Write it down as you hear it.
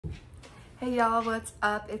Hey y'all, what's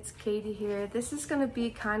up? It's Katie here. This is gonna be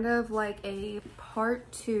kind of like a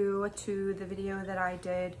part 2 to the video that I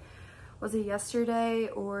did, was it yesterday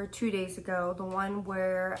or 2 days ago? The one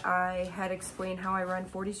where I had explained how I run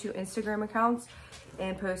 42 Instagram accounts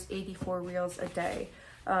and post 84 reels a day.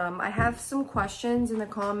 I have some questions in the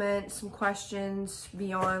comments, some questions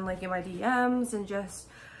beyond like in my DMs, and just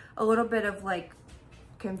a little bit of like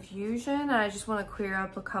confusion. I just want to clear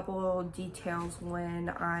up a couple details when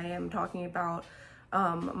I am talking about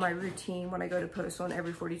my routine when I go to post on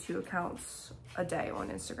every 42 accounts a day on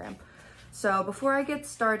Instagram. So before I get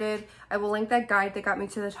started, I will link that guide that got me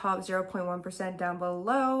to the top 0.1% down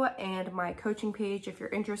below, and my coaching page. If you're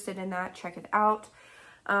interested in that, check it out.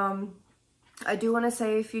 I do want to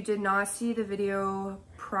say, if you did not see the video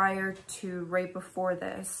prior to right before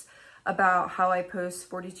this about how I post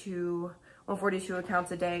 42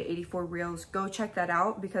 accounts a day, 84 reels, go check that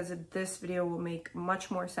out, because this video will make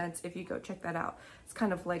much more sense if you go check that out. It's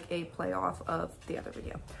kind of like a play off of the other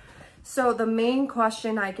video. So the main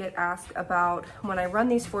question I get asked about when I run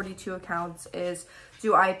these 42 accounts is,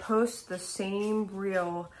 do I post the same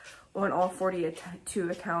reel on all 42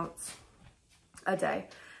 accounts a day?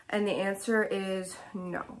 And the answer is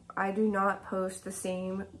no. I do not post the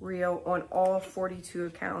same reel on all 42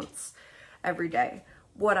 accounts every day.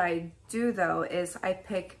 What I do though is I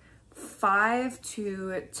pick 5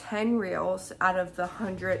 to 10 reels out of the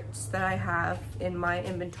hundreds that I have in my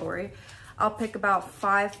inventory. I'll pick about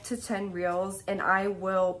 5 to 10 reels and I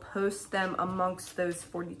will post them amongst those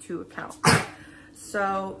 42 accounts.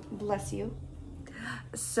 So, bless you.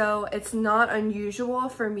 So it's not unusual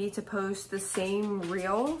for me to post the same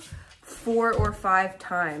reel 4 or 5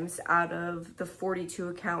 times out of the 42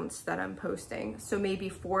 accounts that I'm posting. So maybe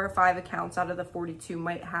 4 or 5 accounts out of the 42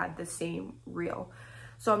 might have the same reel.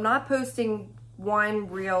 So I'm not posting one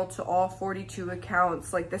reel to all 42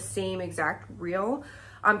 accounts, like the same exact reel.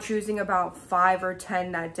 I'm choosing about 5 or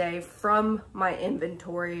 10 that day from my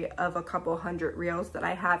inventory of a couple hundred reels that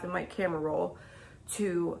I have in my camera roll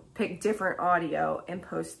to pick different audio and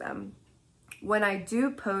post them. When I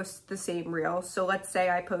do post the same reel, so let's say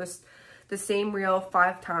I post the same reel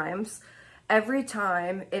 5 times, every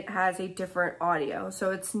time it has a different audio.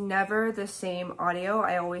 So it's never the same audio.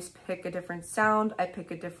 I always pick a different sound. I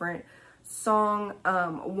pick a different song.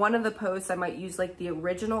 One of the posts I might use like the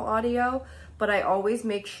original audio, but I always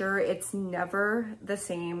make sure it's never the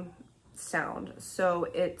same sound. So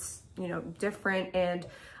it's, you know, different, and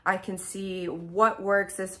I can see what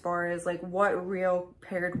works as far as like what reel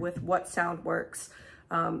paired with what sound works,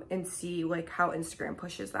 and see like how Instagram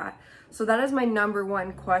pushes that. So that is my number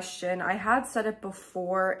one question. I had said it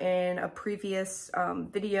before in a previous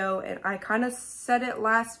video, and I kind of said it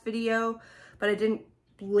last video, but I didn't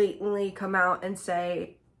blatantly come out and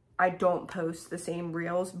say I don't post the same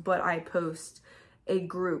reels, but I post a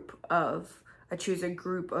group of, I choose a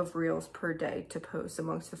group of reels per day to post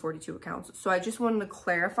amongst the 42 accounts. So I just wanted to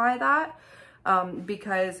clarify that,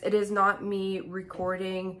 because it is not me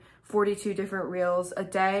recording 42 different reels a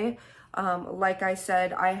day. Like I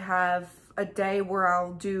said, I have a day where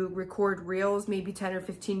I'll record reels, maybe 10 or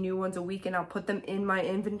 15 new ones a week, and I'll put them in my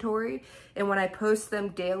inventory. And when I post them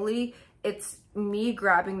daily, it's me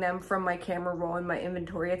grabbing them from my camera roll in my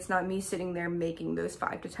inventory. It's not me sitting there making those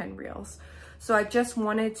 5 to 10 reels. So I just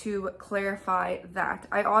wanted to clarify that.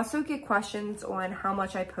 I also get questions on how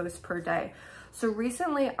much I post per day. So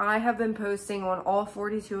recently I have been posting on all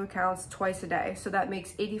 42 accounts twice a day. So that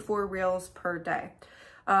makes 84 reels per day.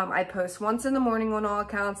 I post once in the morning on all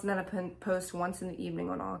accounts, and then I post once in the evening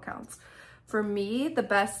on all accounts. For me, the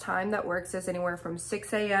best time that works is anywhere from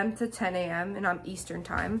 6 a.m. to 10 a.m. and I'm Eastern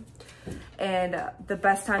time. And the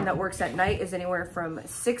best time that works at night is anywhere from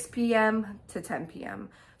 6 p.m. to 10 p.m.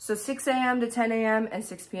 So 6 a.m. to 10 a.m. and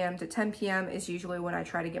 6 p.m. to 10 p.m. is usually when I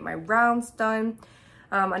try to get my rounds done.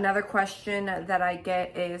 Another question that I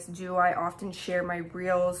get is, do I often share my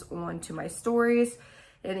reels onto my stories?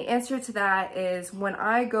 And the answer to that is, when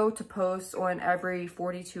I go to post on every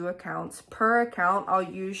 42 accounts, per account, I'll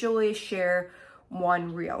usually share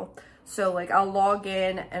one reel. So like I'll log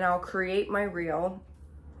in and I'll create my reel,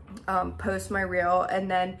 post my reel,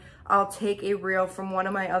 and then I'll take a reel from one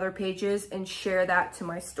of my other pages and share that to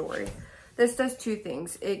my story. This does 2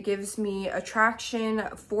 things. It gives me attraction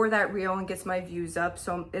for that reel and gets my views up.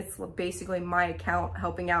 So it's basically my account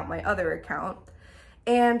helping out my other account.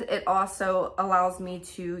 And it also allows me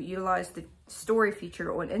to utilize the story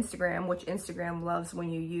feature on Instagram, which Instagram loves when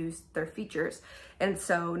you use their features. And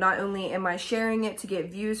so not only am I sharing it to get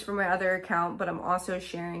views from my other account, but I'm also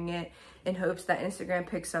sharing it in hopes that Instagram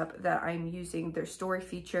picks up that I'm using their story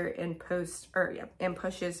feature and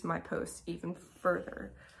pushes my posts even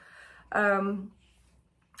further. Another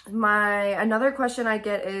question I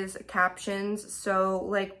get is captions. So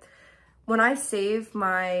like when I save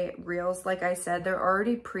my reels, like I said, they're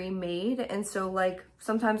already pre-made. And so like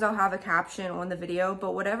sometimes I'll have a caption on the video,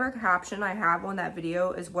 but whatever caption I have on that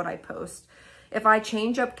video is what I post. If I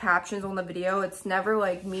change up captions on the video, it's never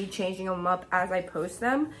like me changing them up as I post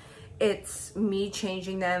them. It's me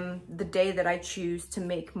changing them the day that I choose to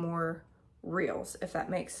make more reels, if that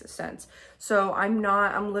makes sense. So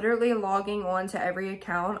I'm literally logging on to every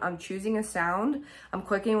account. I'm choosing a sound, I'm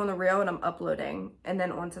clicking on the reel, and I'm uploading, and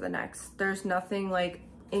then on to the next. There's nothing like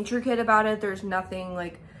intricate about it. There's nothing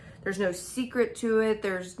like, there's no secret to it.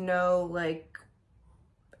 There's no like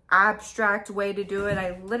abstract way to do it.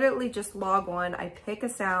 I literally just log on, I pick a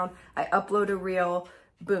sound, I upload a reel,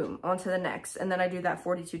 boom, on to the next. And then I do that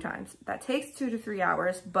 42 times. That takes 2 to 3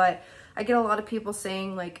 hours, but I get a lot of people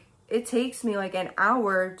saying like, it takes me like an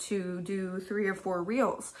hour to do 3 or 4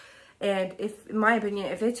 reels. And if, in my opinion,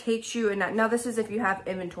 if it takes you, and now this is if you have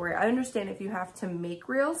inventory, I understand if you have to make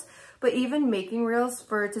reels, but even making reels,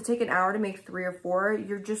 for it to take an hour to make 3 or 4,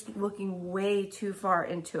 you're just looking way too far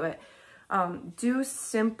into it. Do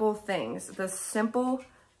simple things. The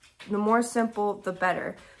more simple, the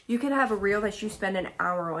better. You could have a reel that you spend an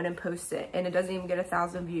hour on and post it, and it doesn't even get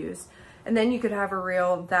 1,000 views. And then you could have a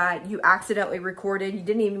reel that you accidentally recorded. You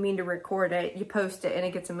didn't even mean to record it. You post it and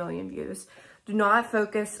it gets 1 million views. Do not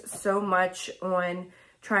focus so much on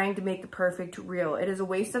trying to make the perfect reel. It is a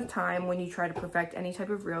waste of time when you try to perfect any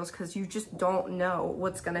type of reels, because you just don't know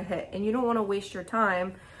what's gonna hit. And you don't wanna waste your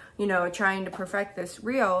time, you know, trying to perfect this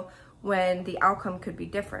reel when the outcome could be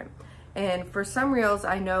different. And for some reels,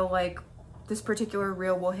 I know like this particular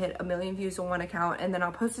reel will hit 1 million views on one account, and then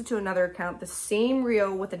I'll post it to another account, the same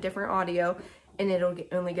reel with a different audio, and it'll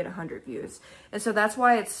only get 100 views. And so that's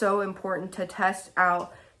why it's so important to test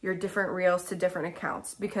out your different reels to different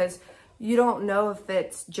accounts, because you don't know if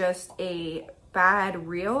it's just a bad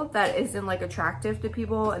reel that isn't like attractive to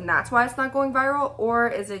people and that's why it's not going viral, or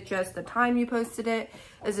is it just the time you posted it?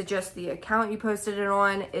 Is it just the account you posted it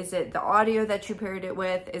on? Is it the audio that you paired it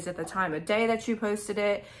with? Is it the time of day that you posted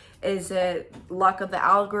it? Is it luck of the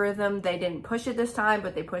algorithm? They didn't push it this time,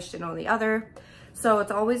 but they pushed it on the other. So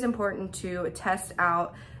it's always important to test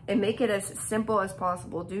out and make it as simple as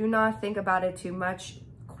possible. Do not think about it too much.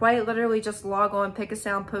 Quite literally just log on, pick a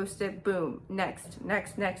sound, post it, boom, next,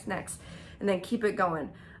 next, next, next, and then keep it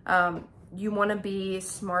going. You want to be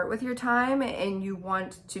smart with your time, and you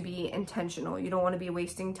want to be intentional. You don't want to be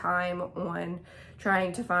wasting time on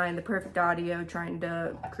trying to find the perfect audio, trying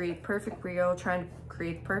to create perfect reel, trying to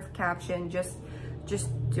create perfect caption. Just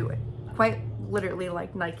do it. Quite literally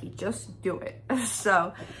like Nike, just do it.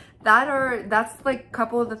 So that's like a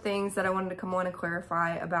couple of the things that I wanted to come on and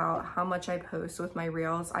clarify about how much I post with my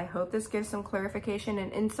reels. I hope this gives some clarification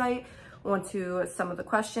and insight onto some of the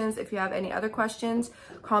questions. If you have any other questions,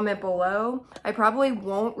 comment below. I probably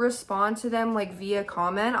won't respond to them like via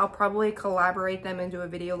comment. I'll probably collaborate them into a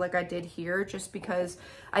video like I did here, just because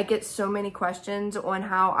I get so many questions on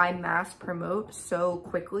how I mass promote so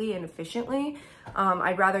quickly and efficiently.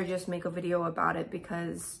 I'd rather just make a video about it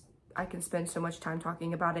because I can spend so much time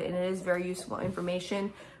talking about it, and it is very useful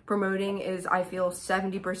information. Promoting is, I feel,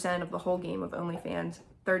 70% of the whole game of OnlyFans.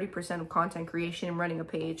 30% of content creation and running a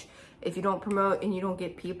page. If you don't promote and you don't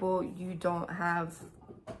get people, you don't have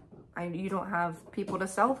people to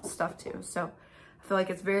sell stuff to. So I feel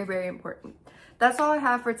like it's very, very important. That's all I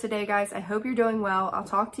have for today, guys. I hope you're doing well. I'll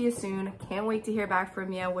talk to you soon. Can't wait to hear back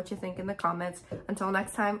from you, what you think in the comments. Until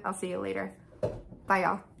next time, I'll see you later. Bye,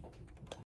 y'all.